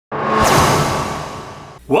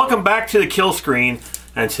Welcome back to the Killscreen,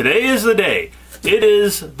 and today is the day. It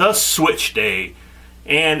is the Switch day.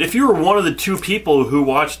 And if you were one of the two people who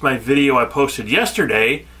watched my video I posted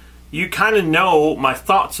yesterday, you kind of know my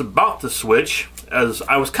thoughts about the Switch, as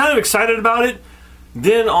I was kind of excited about it.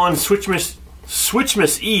 Then on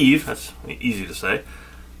Switchmas Eve, that's easy to say,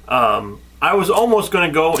 I was almost going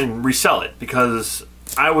to go and resell it because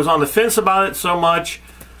I was on the fence about it so much.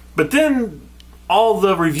 But then all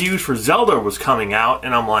the reviews for Zelda was coming out,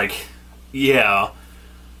 and I'm like, yeah,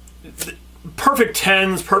 perfect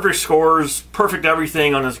 10s, perfect scores, perfect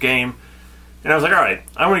everything on this game. And I was like, alright,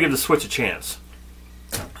 I want to give the Switch a chance.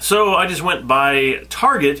 So I just went by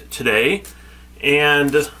Target today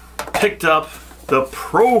and picked up the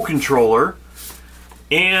Pro controller.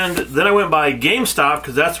 And then I went by GameStop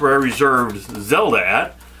because that's where I reserved Zelda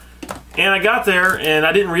at. And I got there and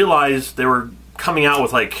I didn't realize they were coming out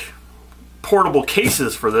with like portable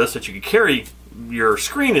cases for this that you could carry your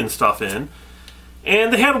screen and stuff in.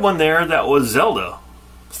 And they had one there that was Zelda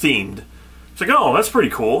themed. It's like, oh, that's pretty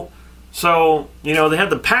cool. So, you know, they had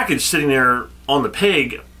the package sitting there on the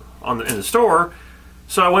peg in the store.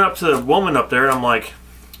 So I went up to the woman up there and I'm like,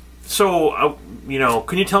 so, you know,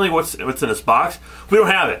 can you tell me what's in this box? We don't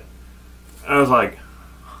have it. I was like,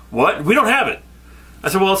 what? We don't have it. I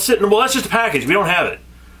said, well, that's just a package. We don't have it.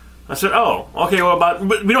 I said, oh, okay, but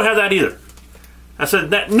we don't have that either. I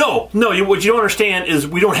said, no, what you don't understand is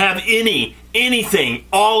we don't have anything.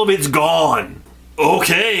 All of it's gone.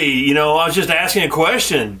 Okay, you know, I was just asking a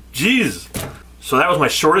question. Jeez. So that was my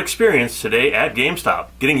short experience today at GameStop,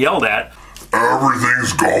 getting yelled at.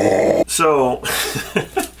 Everything's gone. So,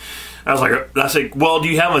 I was like, well, do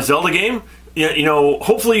you have a Zelda game? Yeah, you know,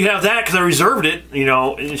 hopefully you have that because I reserved it, you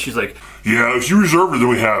know. And she's like, yeah, if you reserved it, then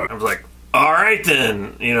we have it. I was like, all right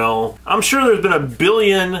then, you know. I'm sure there's been a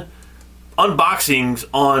billion unboxings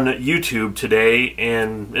on YouTube today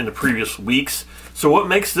and in the previous weeks. So what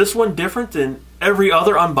makes this one different than every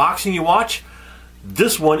other unboxing you watch?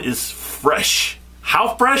 This one is fresh.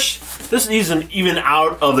 How fresh? This isn't even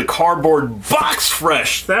out of the cardboard box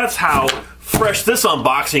fresh. That's how fresh this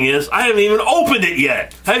unboxing is. I haven't even opened it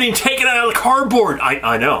yet. I haven't even taken it out of the cardboard.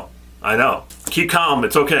 I know. Keep calm,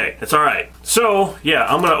 it's okay, it's alright. So, yeah,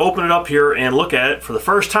 I'm going to open it up here and look at it for the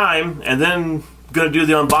first time, and then going to do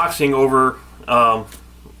the unboxing over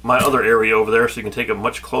my other area over there so you can take a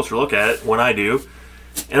much closer look at it when I do.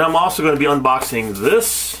 And I'm also going to be unboxing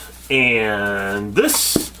this,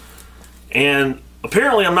 and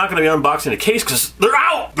apparently I'm not going to be unboxing the case because they're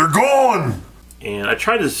out! They're gone! And I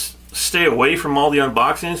tried to stay away from all the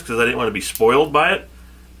unboxings because I didn't want to be spoiled by it.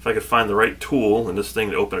 If I could find the right tool in this thing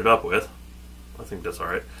to open it up with. I think that's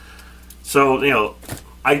alright. So, you know,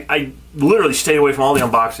 I literally stayed away from all the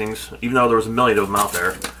unboxings, even though there was a million of them out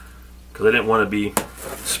there, because I didn't want to be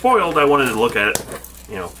spoiled. I wanted to look at it,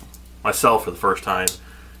 you know, myself for the first time,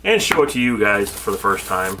 and show it to you guys for the first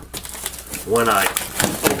time when I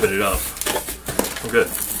open it up. Oh, good.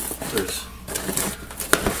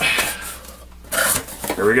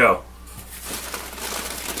 There we go.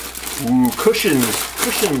 Ooh,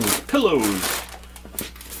 cushions, pillows.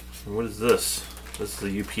 And what is this? This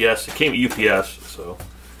is the UPS. It came with UPS, so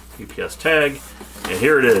UPS tag. And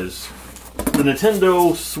here it is. The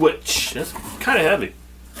Nintendo Switch. It's kind of heavy.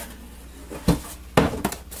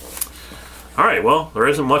 Alright, well, there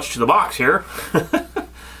isn't much to the box here.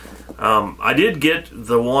 I did get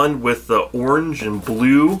the one with the orange and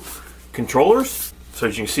blue controllers. So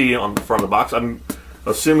as you can see on the front of the box, I'm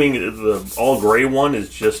assuming the all gray one is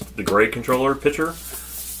just the gray controller picture.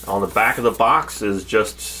 On the back of the box is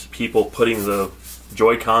just people putting the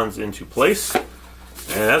Joy-Cons into place. And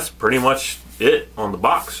that's pretty much it on the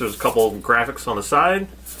box. There's a couple of graphics on the side,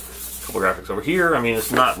 a couple graphics over here. I mean, it's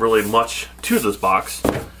not really much to this box,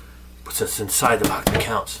 but it's inside the box that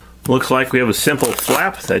counts. Looks like we have a simple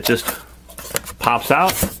flap that just pops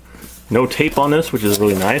out. No tape on this, which is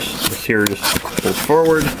really nice. This here just pulls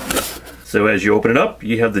forward. So as you open it up,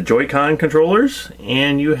 you have the Joy-Con controllers,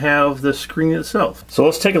 and you have the screen itself. So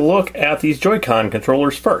let's take a look at these Joy-Con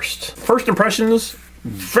controllers first. First impressions,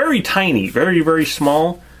 very tiny, very, very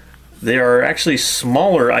small. They are actually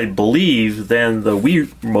smaller, I believe, than the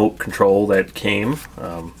Wii remote control that came.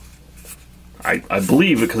 I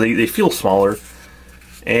believe, because they feel smaller.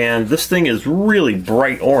 And this thing is really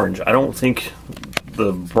bright orange. I don't think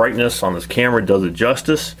the brightness on this camera does it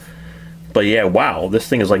justice. But yeah, wow, this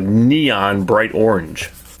thing is like neon bright orange.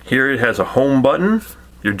 Here it has a home button,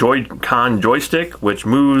 your Joy-Con joystick, which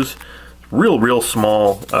moves real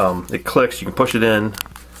small. It clicks, you can push it in.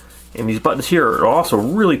 And these buttons here are also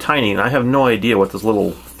really tiny, and I have no idea what this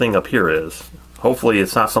little thing up here is. Hopefully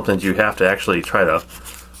it's not something that you have to actually try to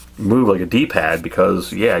move like a D-pad,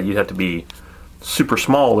 because yeah, you have to be super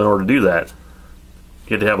small in order to do that.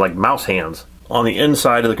 You have to have like mouse hands. On the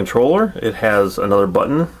inside of the controller, it has another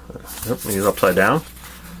button. It's upside down.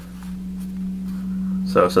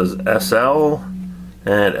 So it says SL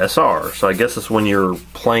and SR. So I guess it's when you're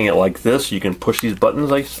playing it like this, you can push these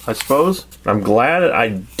buttons, I suppose. I'm glad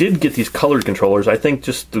I did get these colored controllers. I think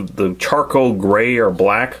just the charcoal gray or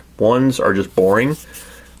black ones are just boring.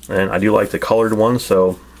 And I do like the colored ones.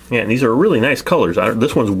 So yeah, and these are really nice colors.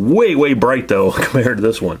 This one's way, way bright though compared to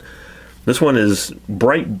this one. This one is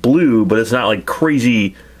bright blue, but it's not like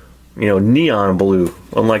crazy, you know, neon blue,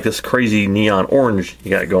 unlike this crazy neon orange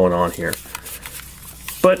you got going on here.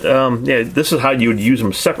 But yeah, this is how you would use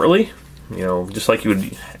them separately, you know, just like you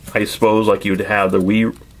would, I suppose, like you would have the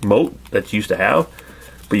Wii remote that you used to have,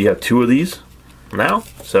 but you have two of these now,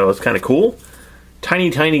 so it's kind of cool.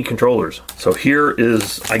 Tiny, tiny controllers. So here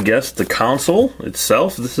is, I guess, the console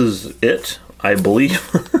itself. This is it, I believe.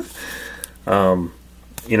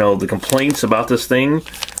 You know, the complaints about this thing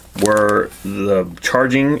were the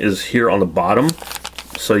charging is here on the bottom,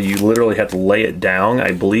 so you literally have to lay it down,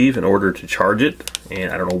 I believe, in order to charge it,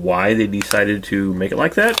 and I don't know why they decided to make it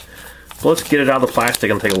like that. But let's get it out of the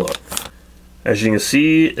plastic and take a look. As you can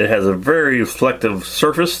see, it has a very reflective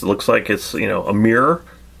surface. It looks like it's, you know, a mirror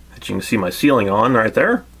that you can see my ceiling on right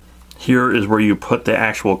there. Here is where you put the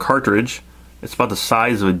actual cartridge. It's about the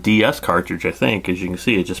size of a DS cartridge, I think. As you can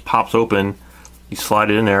see, it just pops open. You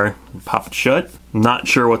slide it in there, pop it shut. Not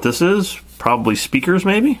sure what this is. Probably speakers,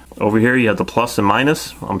 maybe. Over here you have the plus and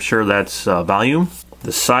minus. I'm sure that's volume.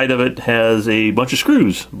 The side of it has a bunch of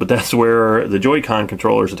screws, but that's where the Joy-Con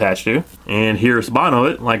controller is attached to. And here's the bottom of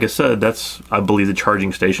it. Like I said, that's, I believe, the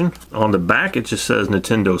charging station. On the back, it just says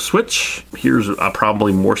Nintendo Switch. Here's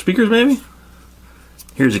probably more speakers, maybe.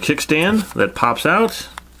 Here's a kickstand that pops out.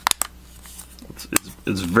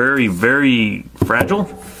 It's very, very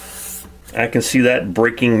fragile. I can see that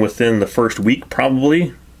breaking within the first week,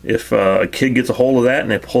 probably. If a kid gets a hold of that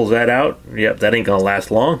and it pulls that out, yep, that ain't gonna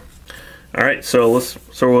last long. All right, so let's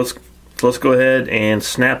go ahead and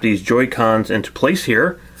snap these Joy-Cons into place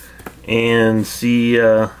here and see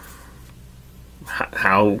how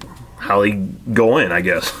they go in, I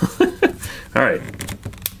guess. All right,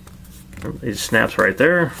 it snaps right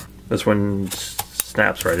there. This one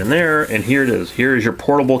snaps right in there, and here it is. Here is your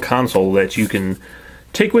portable console that you can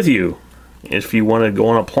take with you if you want to go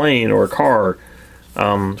on a plane or a car.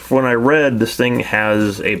 From what I read, this thing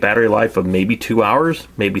has a battery life of maybe 2 hours,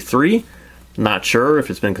 maybe 3. Not sure if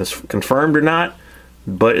it's been confirmed or not,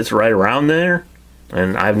 but it's right around there.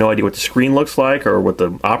 And I have no idea what the screen looks like or what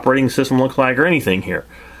the operating system looks like or anything here.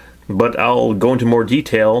 But I'll go into more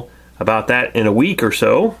detail about that in a week or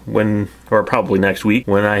so, or probably next week,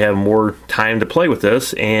 when I have more time to play with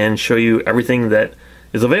this and show you everything that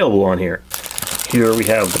is available on here. Here we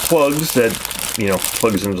have the plugs that, you know,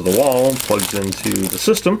 plugs into the wall, plugs into the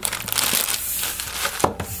system.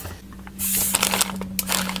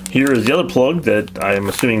 Here is the other plug that I'm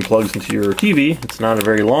assuming plugs into your TV. It's not a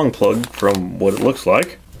very long plug from what it looks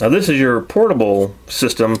like. Now this is your portable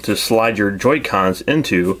system to slide your Joy-Cons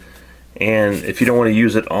into, and if you don't want to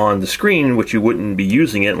use it on the screen, which you wouldn't be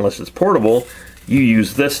using it unless it's portable, you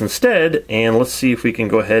use this instead, and let's see if we can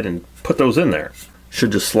go ahead and put those in there.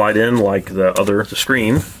 Should just slide in like the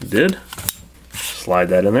screen did. Slide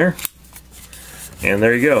that in there. And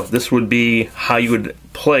there you go. This would be how you would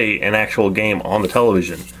play an actual game on the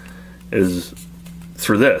television, is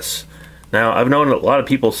through this. Now, I've known a lot of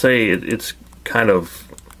people say it's kind of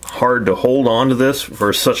hard to hold on to this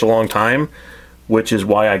for such a long time, which is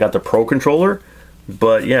why I got the Pro controller.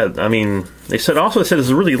 But yeah, I mean, they said it's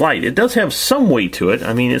really light. It does have some weight to it.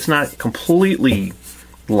 I mean, it's not completely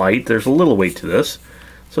light. There's a little weight to this,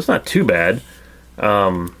 so it's not too bad.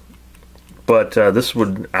 But this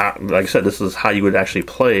would, like I said, this is how you would actually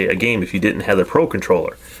play a game if you didn't have the Pro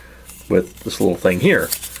controller with this little thing here.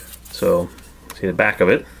 So, see the back of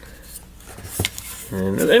it.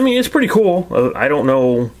 And I mean, it's pretty cool. I don't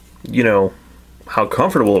know, you know, how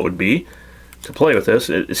comfortable it would be to play with this.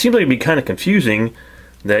 It seems like it'd be kind of confusing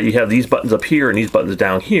that you have these buttons up here and these buttons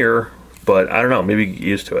down here, but I don't know, maybe you get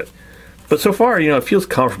used to it. But so far, you know, it feels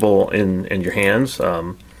comfortable in your hands.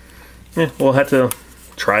 Yeah, we'll have to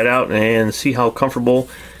try it out and see how comfortable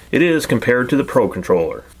it is compared to the Pro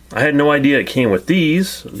controller. I had no idea it came with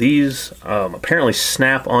these. These apparently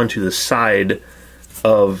snap onto the side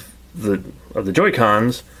of the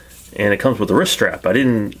Joy-Cons, and it comes with a wrist strap. I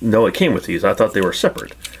didn't know it came with these. I thought they were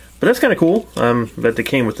separate. But that's kind of cool that they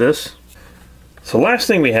came with this. So last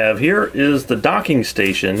thing we have here is the docking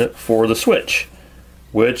station for the Switch,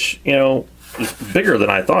 which, you know, is bigger than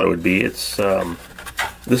I thought it would be. It's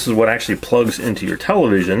this is what actually plugs into your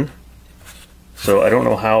television. So I don't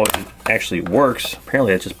know how it actually works.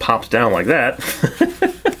 Apparently it just pops down like that.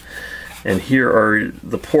 And here are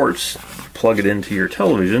the ports. Plug it into your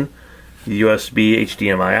television. USB,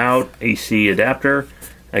 HDMI out, AC adapter.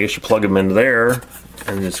 I guess you plug them in there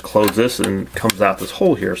and just close this and it comes out this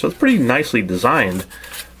hole here. So it's pretty nicely designed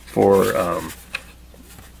for,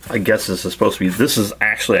 I guess this is supposed to be, this is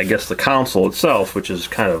actually, I guess, the console itself, which is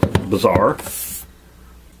kind of bizarre.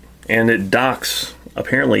 And it docks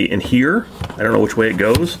apparently in here. I don't know which way it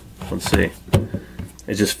goes. Let's see.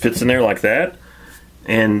 It just fits in there like that.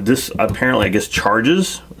 And this apparently, I guess,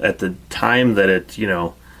 charges at the time that it, you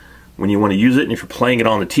know, when you want to use it. And if you're playing it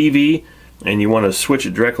on the TV and you want to switch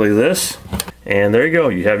it directly to this, and there you go.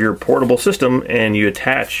 You have your portable system and you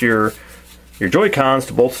attach your Joy-Cons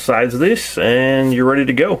to both sides of this and you're ready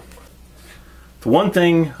to go. The one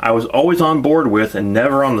thing I was always on board with and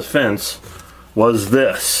never on the fence was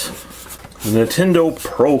this. The Nintendo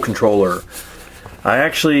Pro Controller. I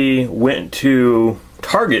actually went to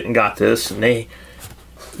Target and got this, and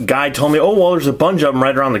guy told me, oh, well, there's a bunch of them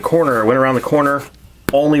right around the corner. I went around the corner,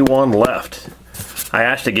 only one left. I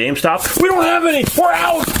asked at GameStop, we don't have any, we're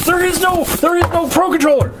out, there is no Pro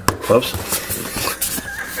Controller. Whoops.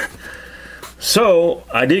 So,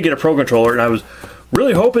 I did get a Pro Controller, and I was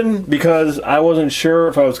really hoping, because I wasn't sure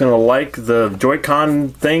if I was going to like the Joy-Con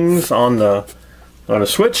things on a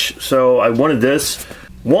Switch, so I wanted this.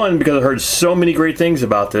 One, because I heard so many great things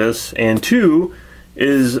about this, and two,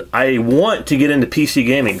 is I want to get into PC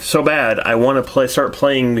gaming so bad. I want to start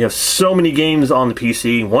playing. We have so many games on the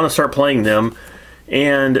PC, want to start playing them,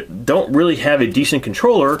 and don't really have a decent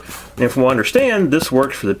controller. And from what I understand, this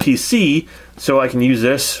works for the PC, so I can use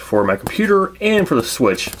this for my computer and for the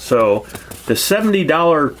Switch. So the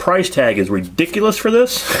 $70 price tag is ridiculous for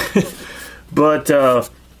this, but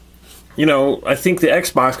you know, I think the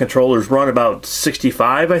Xbox controllers run about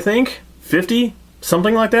 65, I think, 50,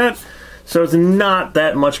 something like that. So it's not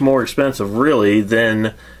that much more expensive, really,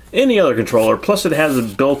 than any other controller. Plus, it has a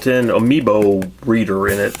built-in Amiibo reader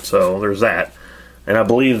in it, so there's that. And I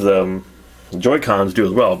believe the Joy-Cons do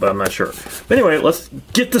as well, but I'm not sure. But anyway, let's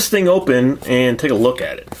get this thing open and take a look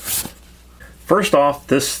at it. First off,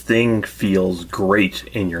 this thing feels great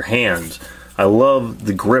in your hands. I love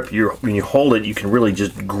the grip. When you hold it, you can really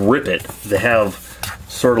just grip it. They have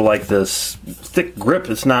sort of like this thick grip.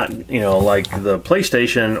 It's not, you know, like the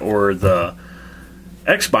PlayStation or the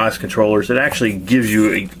Xbox controllers. It actually gives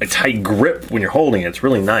you a tight grip when you're holding it. It's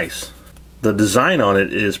really nice. The design on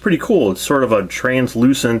it is pretty cool. It's sort of a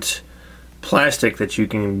translucent plastic that you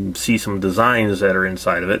can see some designs that are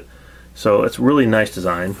inside of it. So it's really nice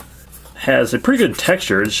design. Has a pretty good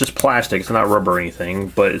texture. It's just plastic. It's not rubber or anything,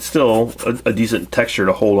 but it's still a decent texture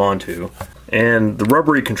to hold on to. And the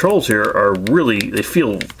rubbery controls here are really, they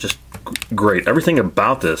feel just great. Everything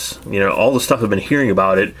about this, you know, all the stuff I've been hearing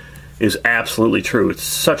about it is absolutely true. It's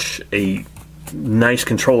such a nice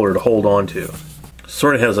controller to hold on to.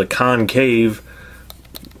 Sort of has a concave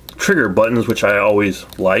trigger buttons, which I always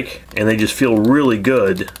like, and they just feel really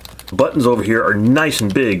good. Buttons over here are nice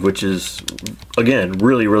and big, which is, again,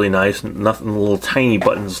 really, really nice. Nothing little tiny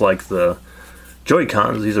buttons like the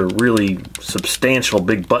Joy-Cons. These are really substantial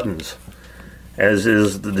big buttons, as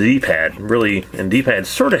is the D-pad. Really, and D-pad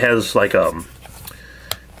sort of has like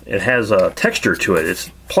it has a texture to it. It's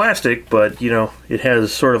plastic, but you know, it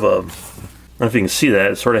has sort of a, I don't know if you can see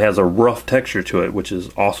that, it sort of has a rough texture to it, which is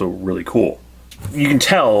also really cool. You can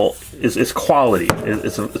tell it's quality.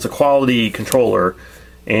 It's a quality controller,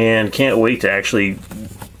 and can't wait to actually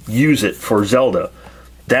use it for Zelda.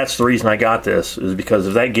 That's the reason I got this, is because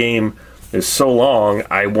if that game is so long,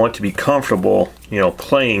 I want to be comfortable, you know,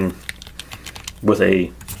 playing with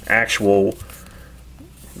a actual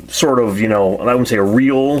sort of, you know, I wouldn't say a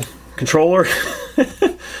real controller,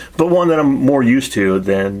 but one that I'm more used to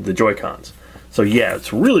than the Joy-Cons. So yeah,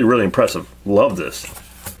 it's really, really impressive. Love this.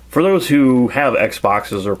 For those who have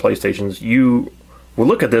Xboxes or PlayStations, you will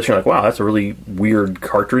look at this and you're like, wow, that's a really weird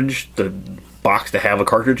cartridge, the box to have a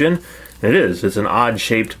cartridge in. And it is. It's an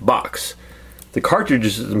odd-shaped box. The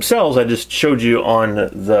cartridges themselves, I just showed you on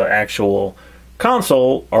the actual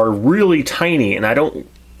console, are really tiny, and I don't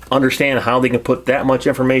understand how they can put that much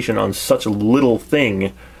information on such a little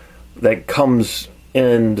thing that comes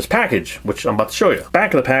in this package, which I'm about to show you.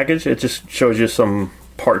 Back of the package, it just shows you some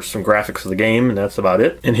parts, some graphics of the game, and that's about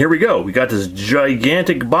it. And here we go. We got this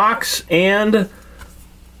gigantic box, and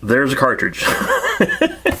there's a cartridge.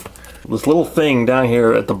 This little thing down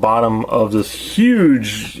here at the bottom of this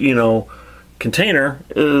huge, you know, container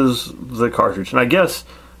is the cartridge. And I guess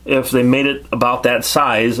if they made it about that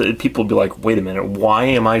size, people would be like, wait a minute, why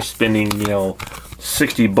am I spending, you know,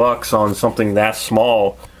 60 bucks on something that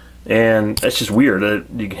small, and that's just weird that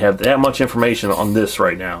you can have that much information on this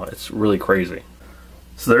right now. It's really crazy.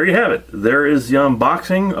 So there you have it. There is the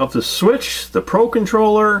unboxing of the Switch, the Pro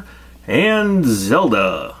Controller, and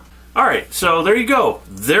Zelda. Alright, so there you go.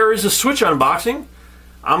 There is a Switch unboxing.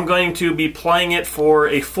 I'm going to be playing it for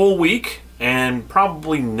a full week, and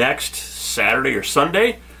probably next Saturday or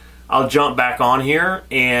Sunday I'll jump back on here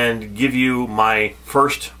and give you my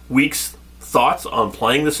first week's thoughts on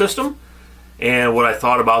playing the system and what I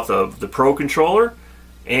thought about the Pro Controller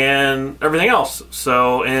and everything else.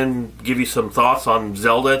 So, and give you some thoughts on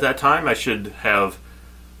Zelda at that time. I should have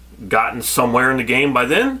gotten somewhere in the game by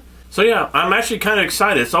then. So yeah, I'm actually kind of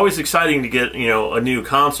excited. It's always exciting to get, you know, a new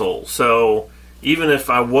console. So even if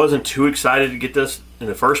I wasn't too excited to get this in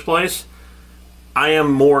the first place, I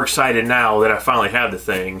am more excited now that I finally have the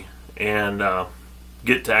thing and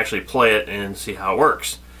get to actually play it and see how it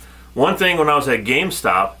works. One thing when I was at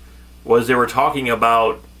GameStop was they were talking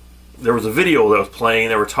about, there was a video that was playing,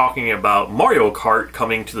 they were talking about Mario Kart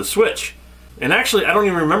coming to the Switch. And actually, I don't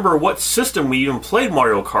even remember what system we even played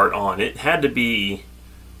Mario Kart on. It had to be,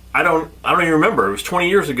 I don't even remember. It was 20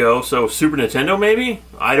 years ago, so Super Nintendo maybe?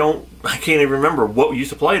 I can't even remember what we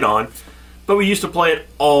used to play it on. But we used to play it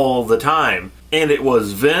all the time. And it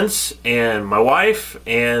was Vince and my wife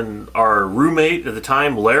and our roommate at the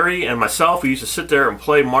time, Larry, and myself. We used to sit there and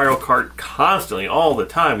play Mario Kart constantly, all the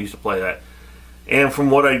time. We used to play that. And from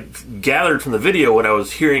what I gathered from the video when I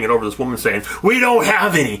was hearing it over this woman saying, "We don't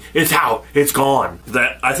have any, it's out, it's gone,"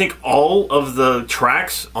 that I think all of the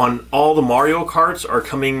tracks on all the Mario Karts are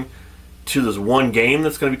coming to this one game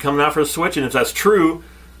that's going to be coming out for the Switch. And if that's true,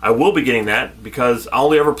 I will be getting that because I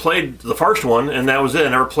only ever played the first one, and that was it. I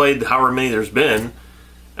never played however many there's been.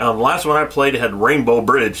 The last one I played had Rainbow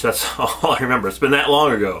Bridge. That's all I remember. It's been that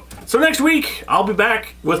long ago. So next week, I'll be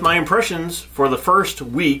back with my impressions for the first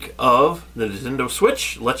week of the Nintendo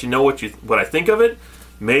Switch. Let you know what I think of it.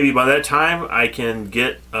 Maybe by that time, I can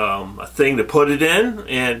get a thing to put it in,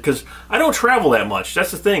 and because I don't travel that much. That's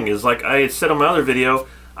the thing. Is like I had said on my other video,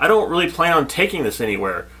 I don't really plan on taking this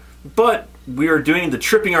anywhere. But we are doing the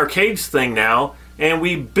Tripping Arcades thing now, and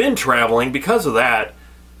we've been traveling because of that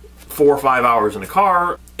 4 or 5 hours in a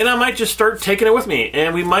car, and I might just start taking it with me,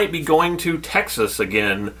 and we might be going to Texas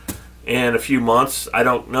again in a few months. I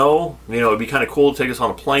don't know. You know, it'd be kind of cool to take this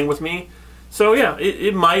on a plane with me. So yeah,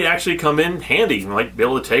 it might actually come in handy. I might be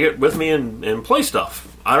able to take it with me and play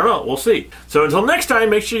stuff. I don't know. We'll see. So until next time,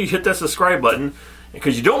 make sure you hit that subscribe button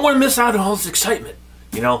because you don't want to miss out on all this excitement.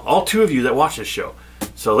 You know, all 2 of you that watch this show.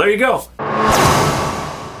 So there you go.